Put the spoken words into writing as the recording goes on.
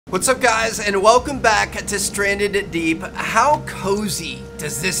What's up, guys, and welcome back to Stranded Deep. How cozy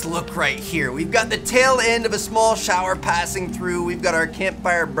does this look right here? We've got the tail end of a small shower passing through. We've got our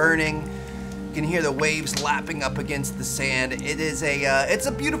campfire burning. You can hear the waves lapping up against the sand. It is it's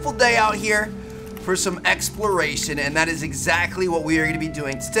a beautiful day out here for some exploration, and that is exactly what we are going to be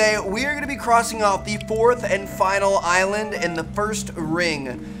doing today. We are going to be crossing off the fourth and final island in the first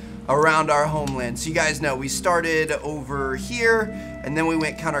ring around our homeland. So you guys know we started over here and then we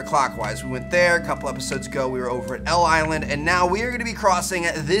went counterclockwise. We went there a couple episodes ago. We were over at L Island, and now we are going to be crossing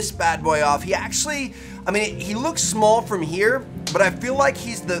this bad boy off. He actually, I mean, he looks small from here, but I feel like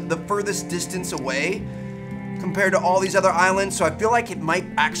he's the furthest distance away compared to all these other islands. So I feel like it might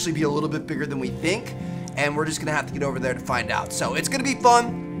actually be a little bit bigger than we think, and we're just going to have to get over there to find out. So it's going to be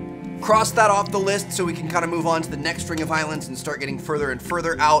fun. Cross that off the list so we can kind of move on to the next ring of islands and start getting further and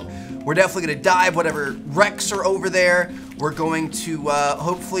further out. We're definitely going to dive whatever wrecks are over there. We're going to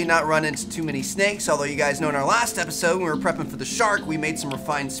hopefully not run into too many snakes, although you guys know in our last episode when we were prepping for the shark, we made some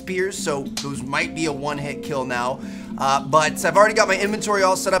refined spears, so those might be a one-hit kill now. But I've already got my inventory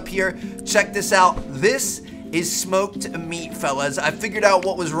all set up here. Check this out. This is smoked meat, fellas. I figured out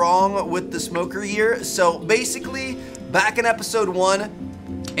what was wrong with the smoker here. So basically, back in episode 1,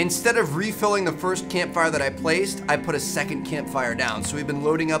 instead of refilling the first campfire that I placed, I put a second campfire down. So we've been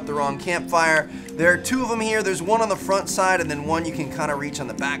loading up the wrong campfire. There are two of them here. There's one on the front side and then one you can kind of reach on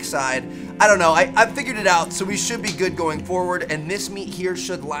the back side. I don't know. I figured it out, so we should be good going forward. And this meat here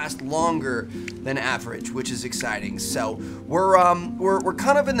should last longer than average, which is exciting. So we're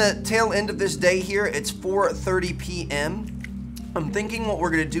kind of in the tail end of this day here. It's 4:30 p.m. I'm thinking what we're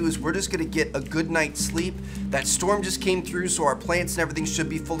gonna do is we're just gonna get a good night's sleep. That storm just came through, so our plants and everything should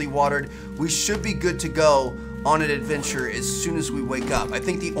be fully watered. We should be good to go on an adventure as soon as we wake up. I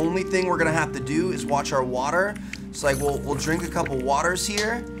think the only thing we're gonna have to do is watch our water. So like we'll drink a couple waters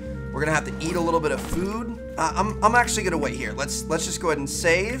here. We're gonna have to eat a little bit of food. I'm actually gonna wait here. Let's just go ahead and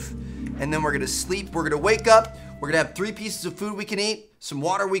save, and then we're gonna sleep. We're gonna wake up. We're gonna have 3 pieces of food we can eat, some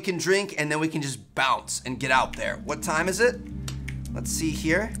water we can drink, and then we can just bounce and get out there. What time is it? Let's see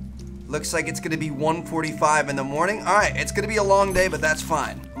here. Looks like it's gonna be 1:45 in the morning. All right, it's gonna be a long day, but that's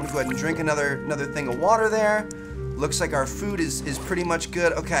fine. I'm gonna go ahead and drink another thing of water there. Looks like our food is pretty much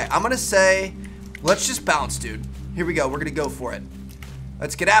good. Okay, I'm gonna say, let's just bounce, dude. Here we go, we're gonna go for it.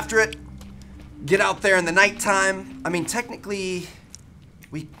 Let's get after it. Get out there in the nighttime. I mean, technically,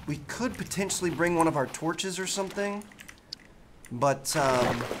 we could potentially bring one of our torches or something, but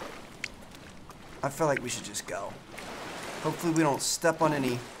I feel like we should just go. Hopefully we don't step on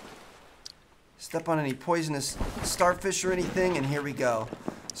any poisonous starfish or anything, and here we go.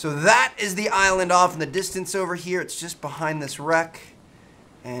 So that is the island off in the distance over here. It's just behind this wreck,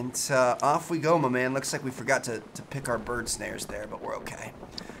 and off we go, my man. Looks like we forgot to pick our bird snares there, but we're okay.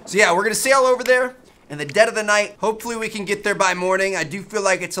 So yeah, we're gonna sail over there in the dead of the night. Hopefully we can get there by morning. I do feel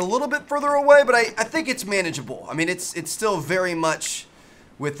like it's a little bit further away, but I think it's manageable. I mean, it's still very much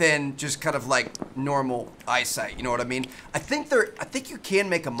within just kind of like normal eyesight, you know what I mean? I think you can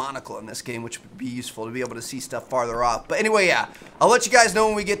make a monocle in this game, which would be useful to be able to see stuff farther off. But anyway, yeah, I'll let you guys know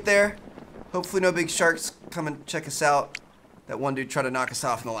when we get there. Hopefully no big sharks come and check us out. That one dude tried to knock us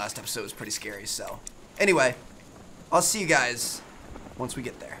off in the last episode. Was pretty scary, so. Anyway, I'll see you guys once we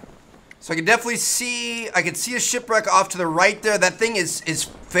get there. So I can definitely see, I can see a shipwreck off to the right there. That thing is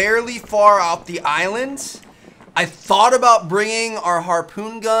fairly far off the island. I thought about bringing our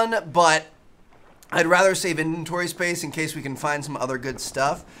harpoon gun, but I'd rather save inventory space in case we can find some other good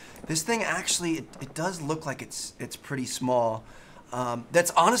stuff. This thing actually, it does look like it's pretty small. That's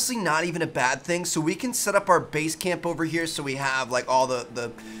honestly not even a bad thing. So we can set up our base camp over here so we have like all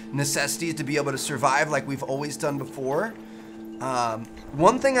the necessities to be able to survive like we've always done before.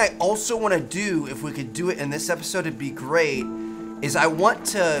 One thing I also want to do, if we could do it in this episode, it'd be great, is I want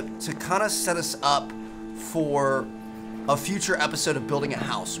to kind of set us up for a future episode of building a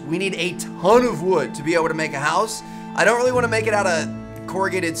house. We need a ton of wood to be able to make a house. I don't really want to make it out of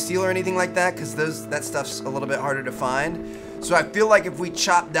corrugated steel or anything like that, because that stuff's a little bit harder to find. So I feel like if we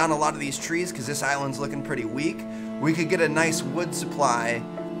chop down a lot of these trees, because this island's looking pretty weak, we could get a nice wood supply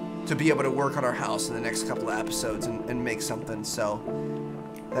to be able to work on our house in the next couple of episodes and make something. So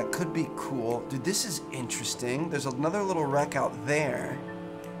that could be cool. Dude, this is interesting. There's another little wreck out there,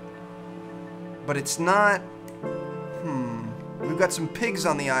 but it's not, we've got some pigs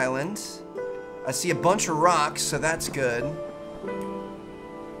on the island. I see a bunch of rocks, so that's good.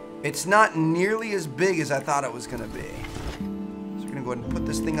 It's not nearly as big as I thought it was gonna be. So we're gonna go ahead and put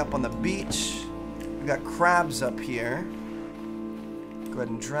this thing up on the beach. We've got crabs up here. Go ahead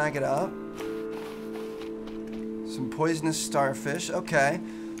and drag it up. Some poisonous starfish, okay.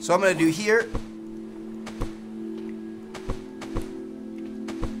 So I'm gonna do here.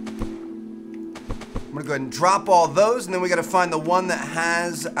 I'm gonna go ahead and drop all those, and then we gotta find the one that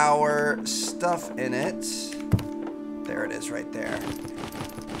has our stuff in it. There it is right there.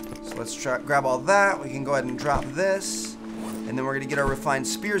 So let's grab all that. We can go ahead and drop this, and then we're gonna get our refined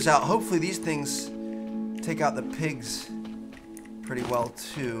spears out. Hopefully these things take out the pigs pretty well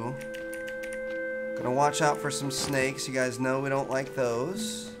too. Gonna watch out for some snakes. You guys know we don't like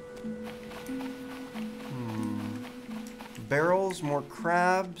those. Barrels, more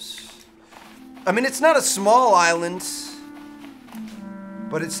crabs. I mean, it's not a small island,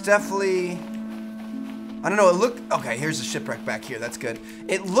 but it's definitely, I don't know, it looked, okay, here's a shipwreck back here, that's good.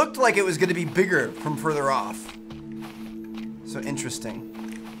 It looked like it was gonna be bigger from further off. So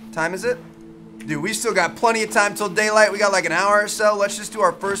interesting. Time is it? Dude, we still got plenty of time till daylight. We got like an hour or so. Let's just do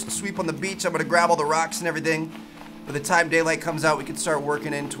our first sweep on the beach. I'm gonna grab all the rocks and everything. By the time daylight comes out, we can start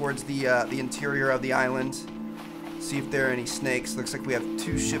working in towards the interior of the island. See if there are any snakes. Looks like we have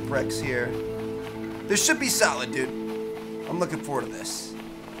 2 shipwrecks here. This should be solid, dude. I'm looking forward to this.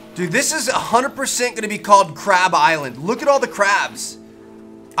 Dude, this is 100% gonna be called Crab Island. Look at all the crabs.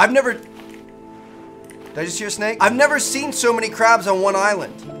 I've never... Did I just hear a snake? I've never seen so many crabs on one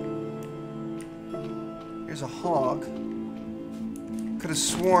island. Here's a hog. Could have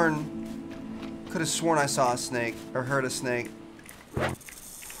sworn I saw a snake or heard a snake.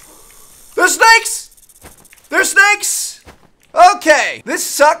 There's snakes! There's snakes! Okay, this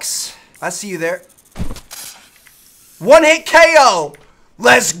sucks. I see you there. 1-hit KO.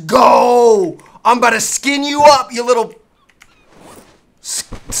 Let's go. I'm about to skin you up, you little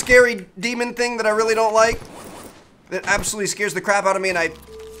scary demon thing that I really don't like. That absolutely scares the crap out of me and I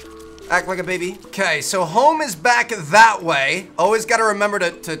act like a baby. Okay, so home is back that way. Always got to remember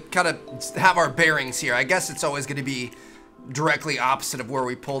to kind of have our bearings here. I guess it's always going to be directly opposite of where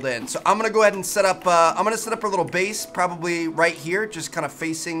we pulled in. So I'm going to go ahead and set up, I'm going to set up a little base probably right here, just kind of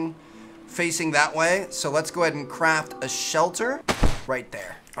facing that way. So let's go ahead and craft a shelter right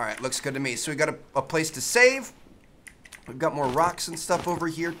there. All right, looks good to me. So we got a place to save. We've got more rocks and stuff over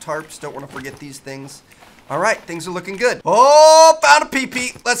here. Tarps, don't want to forget these things. All right, things are looking good. Oh, found a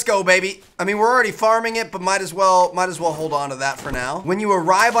PP. Let's go, baby. I mean, we're already farming it, but might as well hold on to that for now. When you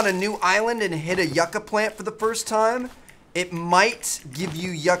arrive on a new island and hit a yucca plant for the first time, it might give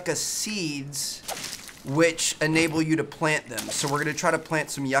you yucca seeds, which enable you to plant them. So we're gonna try to plant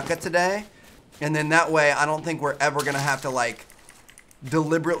some yucca today. And then that way, I don't think we're ever gonna have to like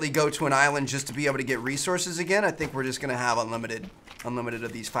deliberately go to an island just to be able to get resources again. I think we're just gonna have unlimited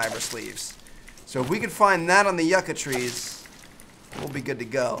of these fibrous leaves. So if we could find that on the yucca trees, we'll be good to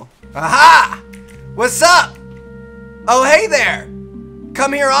go. Aha! What's up? Oh, hey there.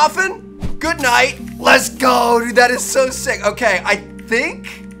 Come here often? Good night. Let's go, dude. That is so sick. Okay,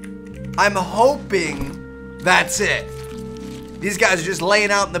 I'm hoping that's it. These guys are just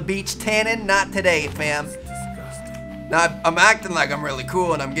laying out on the beach tanning. Not today, fam. Now, I'm acting like I'm really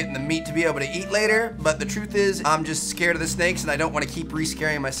cool and I'm getting the meat to be able to eat later, but the truth is I'm just scared of the snakes and I don't want to keep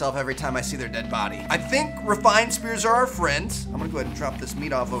re-scaring myself every time I see their dead body. I think refined spears are our friends. I'm gonna go ahead and drop this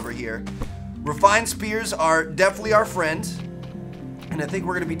meat off over here. Refined spears are definitely our friend. And I think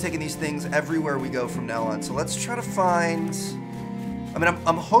we're gonna be taking these things everywhere we go from now on. So let's try to find, I mean,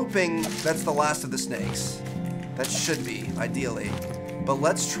 I'm hoping that's the last of the snakes. That should be, ideally. But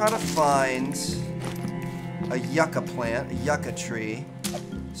let's try to find a yucca plant, a yucca tree.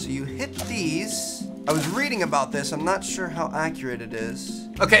 So you hit these. I was reading about this. I'm not sure how accurate it is.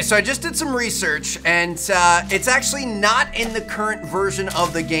 Okay, so I just did some research and it's actually not in the current version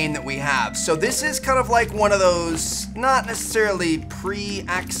of the game that we have. So this is kind of like one of those, not necessarily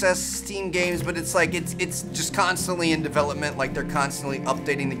pre-access Steam games, but it's like, it's just constantly in development, like they're constantly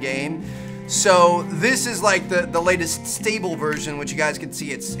updating the game. So this is like the latest stable version, which you guys can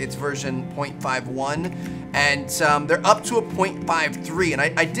see it's version 0.51, and they're up to a 0.53. And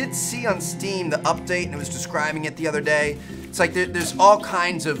I did see on Steam the update, and it was describing it the other day. It's like there's all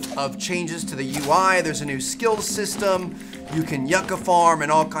kinds of changes to the UI. There's a new skills system. You can yucca farm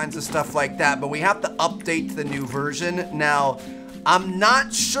and all kinds of stuff like that. But we have to update to the new version now. I'm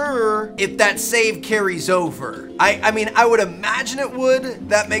not sure if that save carries over. I mean, I would imagine it would.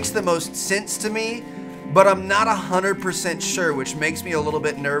 That makes the most sense to me, but I'm not 100% sure, which makes me a little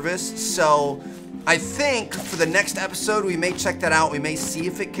bit nervous. So I think for the next episode, we may check that out. We may see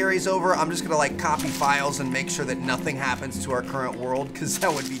if it carries over. I'm just gonna like copy files and make sure that nothing happens to our current world, because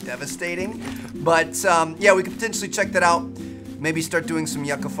that would be devastating. But yeah, we could potentially check that out. Maybe start doing some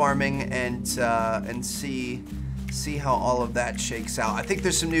yucca farming and see how all of that shakes out. I think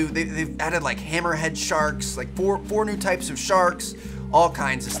there's some new, they've added like hammerhead sharks, like four new types of sharks, all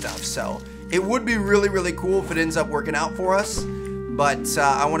kinds of stuff. So it would be really, really cool if it ends up working out for us. But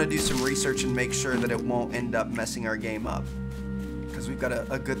I want to do some research and make sure that it won't end up messing our game up, because we've got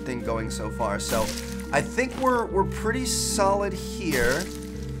a good thing going so far. So I think we're pretty solid here.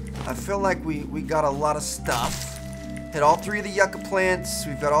 I feel like we got a lot of stuff. Hit all 3 of the yucca plants.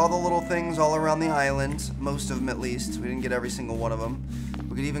 We've got all the little things all around the island, most of them at least. We didn't get every single one of them.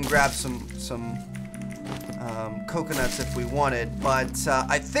 We could even grab some coconuts if we wanted. But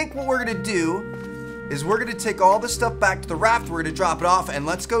I think what we're gonna do is we're gonna take all this stuff back to the raft. We're gonna drop it off and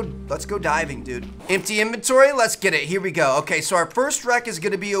let's go diving, dude. Empty inventory, let's get it. Here we go. Okay, so our first wreck is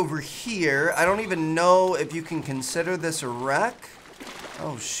gonna be over here. I don't even know if you can consider this a wreck.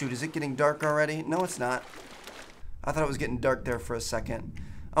 Oh shoot, is it getting dark already? No, it's not. I thought it was getting dark there for a second.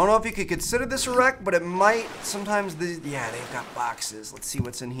 I don't know if you could consider this a wreck, but it might. Sometimes yeah, they've got boxes. Let's see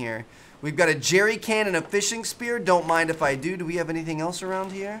what's in here. We've got a jerry can and a fishing spear. Don't mind if I do. Do we have anything else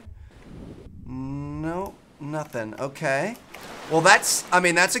around here? No, nothing. Okay. Well, I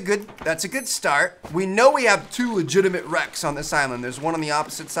mean, that's a good start. We know we have 2 legitimate wrecks on this island. There's one on the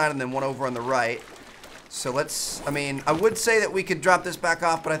opposite side and then one over on the right. So I mean, I would say that we could drop this back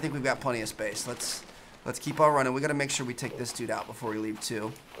off, but I think we've got plenty of space. Let's keep on running. We got to make sure we take this dude out before we leave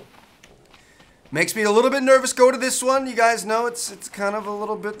too. Makes me a little bit nervous going to this one. You guys know it's kind of a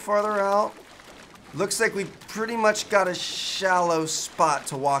little bit farther out. Looks like we pretty much got a shallow spot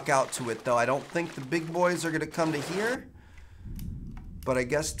to walk out to it, though. I don't think the big boys are going to come to here. But I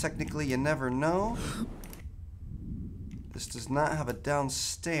guess technically you never know. This does not have a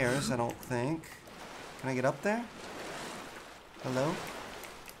downstairs, I don't think. Can I get up there? Hello?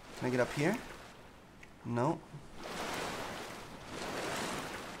 Can I get up here? No.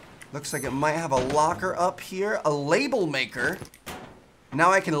 Looks like it might have a locker up here. A label maker.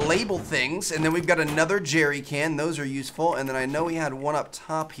 Now I can label things, and then we've got another jerry can. Those are useful, and then I know we had one up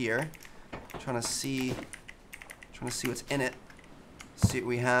top here. Trying to see what's in it. See what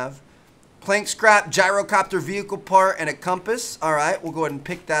we have. Plank scrap, gyrocopter vehicle part, and a compass. All right, we'll go ahead and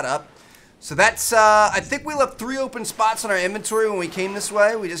pick that up. So that's, I think we left 3 open spots on our inventory when we came this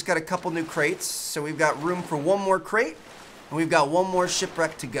way. We just got a couple new crates, so we've got room for 1 more crate, and we've got 1 more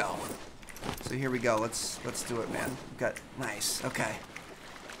shipwreck to go. So here we go. Let's do it, man. We've got nice. Okay.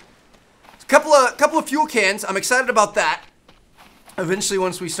 Couple of fuel cans. I'm excited about that. Eventually,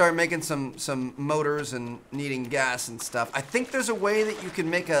 once we start making some motors and needing gas and stuff, I think there's a way that you can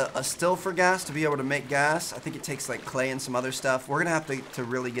make a still for gas to be able to make gas. I think it takes like clay and some other stuff. We're gonna have to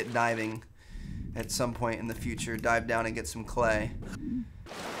really get diving at some point in the future. Dive down and get some clay.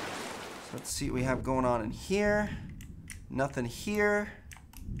 So let's see what we have going on in here. Nothing here.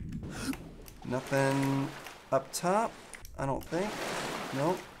 Nothing up top. I don't think.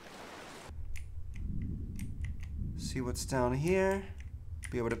 Nope. See what's down here.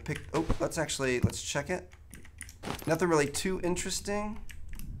 Be able to pick. Oh, let's check it. Nothing really too interesting.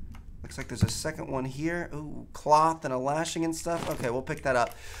 Looks like there's a second one here. Ooh, cloth and a lashing and stuff. Okay, we'll pick that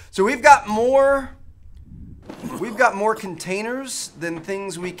up. So we've got more containers than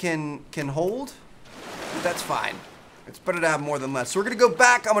things we can hold. But that's fine. It's better to have more than less. So we're gonna go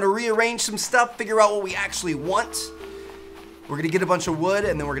back. I'm gonna rearrange some stuff, figure out what we actually want. We're gonna get a bunch of wood,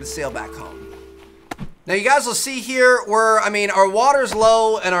 and then we're gonna sail back home. Now you guys will see here our water's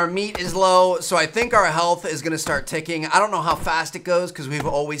low and our meat is low, so I think our health is gonna start ticking. I don't know how fast it goes because we've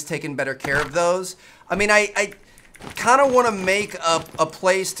always taken better care of those. I mean, I kind of want to make a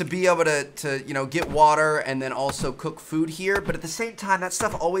place to be able to get water and then also cook food here, but at the same time, that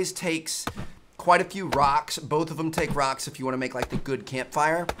stuff always takes quite a few rocks. Both of them take rocks if you want to make like the good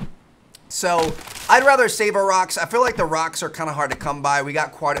campfire. So I'd rather save our rocks. I feel like the rocks are kind of hard to come by. We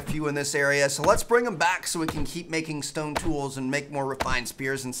got quite a few in this area. So let's bring them back so we can keep making stone tools and make more refined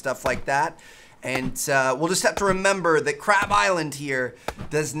spears and stuff like that. And we'll just have to remember that Crab Island here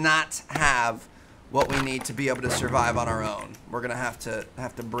does not have what we need to be able to survive on our own. We're gonna have to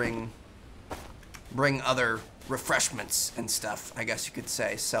bring other refreshments and stuff, I guess you could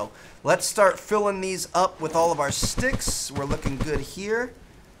say. So let's start filling these up with all of our sticks. We're looking good here.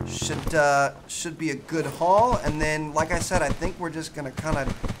 Should be a good haul, and then like I said, I think we're just gonna kind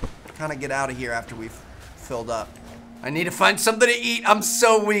of get out of here after we've filled up. I need to find something to eat. I'm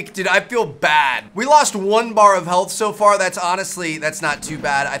so weak, dude. I feel bad. We lost 1 bar of health so far. That's not too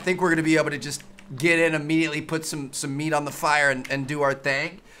bad. I think we're gonna be able to just get in immediately, put some meat on the fire and do our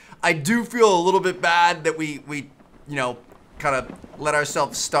thing. I do feel a little bit bad that we kind of let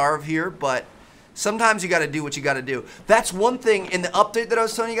ourselves starve here, but sometimes you got to do what you got to do. That's one thing in the update that I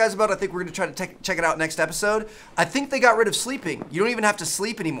was telling you guys about. I think we're going to try to check it out next episode. I think they got rid of sleeping. You don't even have to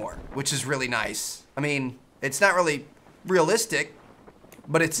sleep anymore, which is really nice. I mean, it's not really realistic,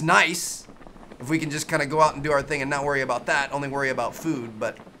 but it's nice if we can just kind of go out and do our thing and not worry about that, only worry about food.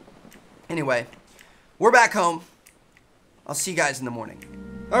 But anyway, we're back home. I'll see you guys in the morning.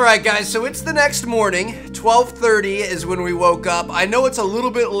 All right, guys, so it's the next morning. 12:30 is when we woke up. I know it's a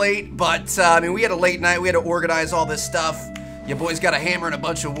little bit late, but I mean, we had a late night. We had to organize all this stuff. Your boy's got a hammer and a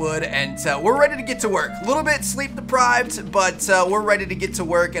bunch of wood, and we're ready to get to work. A little bit sleep deprived, but we're ready to get to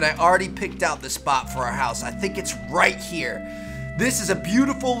work, and I already picked out the spot for our house. I think it's right here. This is a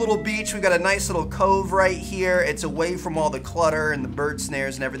beautiful little beach. We've got a nice little cove right here. It's away from all the clutter and the bird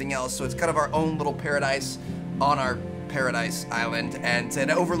snares and everything else, so it's kind of our own little paradise on our paradise island, and it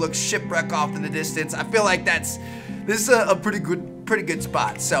overlooks shipwreck off in the distance. I feel like this is a pretty good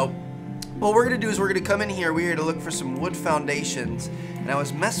spot. So what we're gonna do is we're gonna come in here. We're here to look for some wood foundations, and I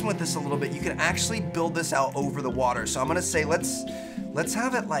was messing with this a little bit. You can actually build this out over the water. So I'm gonna say let's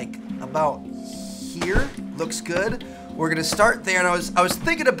have it like about here. Looks good. We're gonna start there, and I was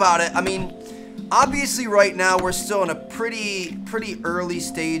thinking about it. I mean, obviously right now we're still in a pretty early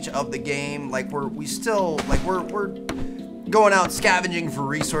stage of the game. Like we're going out scavenging for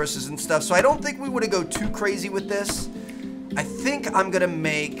resources and stuff. So I don't think we want to go too crazy with this. I think I'm gonna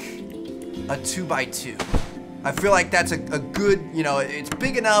make a 2x2. I feel like that's a good, you know, it's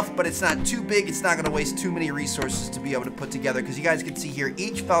big enough, but it's not too big. It's not gonna waste too many resources to be able to put together, because you guys can see here,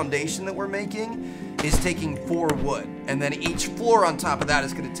 each foundation that we're making is taking 4 wood, and then each floor on top of that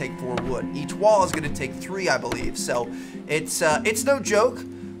is gonna take 4 wood. Each wall is gonna take 3, I believe. So it's no joke,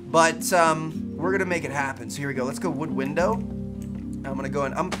 but we're gonna make it happen. So here we go. Let's go wood window. I'm gonna go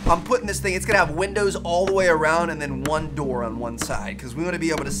in. I'm putting this thing. It's gonna have windows all the way around, and then 1 door on one side, because we want to be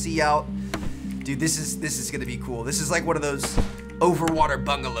able to see out. Dude, this is gonna be cool. This is like one of those overwater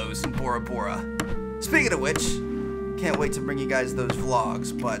bungalows in Bora Bora. Speaking of which, can't wait to bring you guys those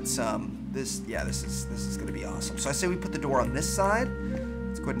vlogs. But this is gonna be awesome. So I say we put the door on this side.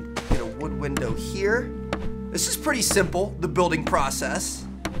 Let's go ahead and get a wood window here. This is pretty simple, the building process.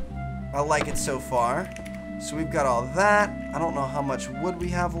 I like it so far. So we've got all that. I don't know how much wood we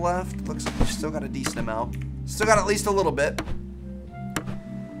have left. Looks like we've still got a decent amount. Still got at least a little bit.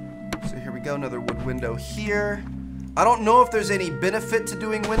 So here we go, another wood window here. I don't know if there's any benefit to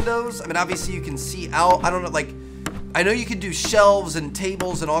doing windows. I mean, obviously you can see out. I don't know, like, I know you can do shelves and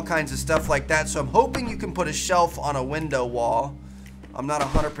tables and all kinds of stuff like that. So I'm hoping you can put a shelf on a window wall. I'm not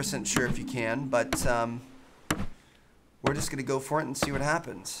 100% sure if you can, but we're just gonna go for it and see what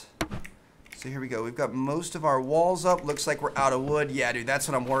happens. So here we go. We've got most of our walls up. Looks like we're out of wood. Yeah, dude, that's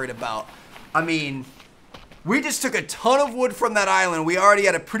what I'm worried about. I mean, we just took a ton of wood from that island. We already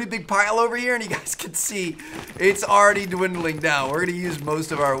had a pretty big pile over here, and you guys can see it's already dwindling down. We're gonna use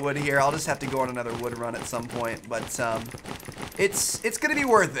most of our wood here. I'll just have to go on another wood run at some point, but it's gonna be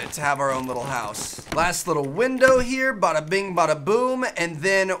worth it to have our own little house. Last little window here, bada bing, bada boom, and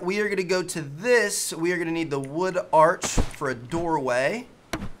then we are gonna go to this. We are gonna need the wood arch for a doorway.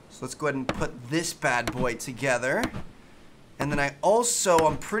 So let's go ahead and put this bad boy together. And then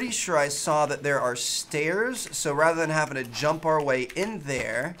I'm pretty sure I saw that there are stairs. So rather than having to jump our way in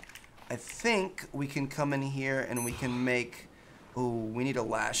there, I think we can come in here and we can make, ooh, we need a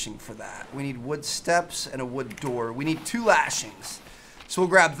lashing for that. We need wood steps and a wood door. We need 2 lashings. So we'll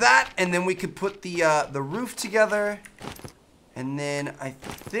grab that, and then we could put the roof together. And then I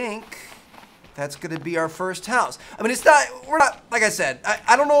think that's gonna be our first house. I mean, we're not, like I said,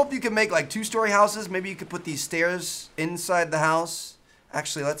 I don't know if you can make like 2-story houses. Maybe you could put these stairs inside the house.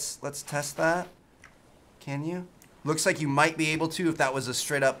 Actually, let's test that. Can you? Looks like you might be able to if that was a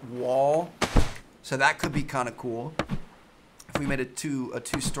straight up wall. So that could be kind of cool. If we made a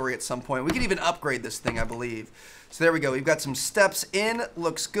 2-story at some point. We could even upgrade this thing, I believe. So there we go. We've got some steps in.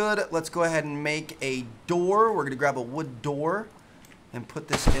 Looks good. Let's go ahead and make a door. We're gonna grab a wood door and put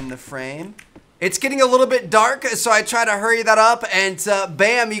this in the frame. It's getting a little bit dark, so I try to hurry that up, and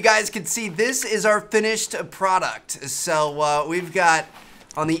bam, you guys can see this is our finished product. So we've got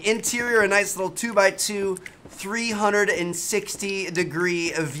on the interior a nice little 2x2,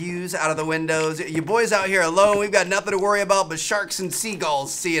 360-degree views out of the windows. You boys out here alone, we've got nothing to worry about but sharks and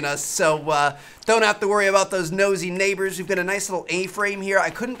seagulls seeing us, so don't have to worry about those nosy neighbors. We've got a nice little A-frame here.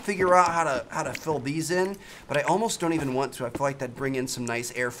 I couldn't figure out how to fill these in, but I almost don't even want to. I feel like that'd bring in some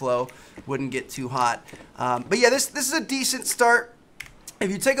nice airflow, wouldn't get too hot. But yeah, this is a decent start. If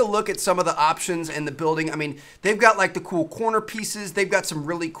you take a look at some of the options in the building, I mean, they've got like the cool corner pieces. They've got some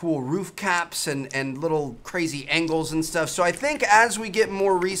really cool roof caps and little crazy angles and stuff. So I think as we get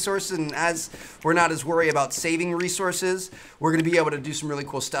more resources and as we're not as worried about saving resources, we're gonna be able to do some really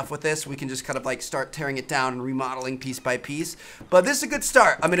cool stuff with this. We can just kind of like start tearing it down and remodeling piece by piece. But this is a good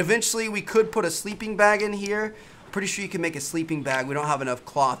start. I mean, eventually we could put a sleeping bag in here. Pretty sure you can make a sleeping bag. We don't have enough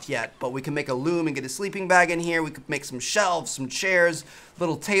cloth yet, but we can make a loom and get a sleeping bag in here. We could make some shelves, some chairs,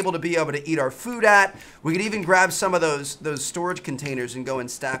 little table to be able to eat our food at. We could even grab some of those storage containers and go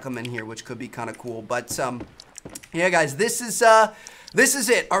and stack them in here, which could be kind of cool. But yeah, guys, this is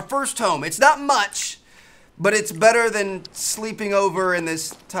it. Our first home. It's not much, but it's better than sleeping over in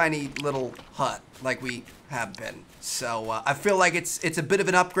this tiny little hut like we have been. So I feel like it's a bit of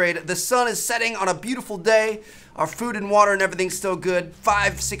an upgrade. The sun is setting on a beautiful day. Our food and water and everything's still good.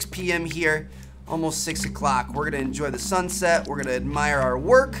 6 p.m. here, almost 6 o'clock. We're gonna enjoy the sunset. We're gonna admire our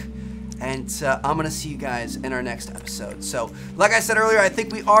work, and I'm gonna see you guys in our next episode. So, like I said earlier, I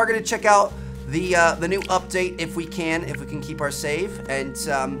think we are gonna check out the new update if we can keep our save. And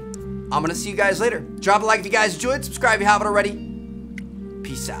I'm gonna see you guys later. Drop a like if you guys enjoyed. Subscribe if you haven't already.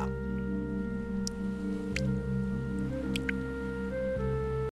 Peace out.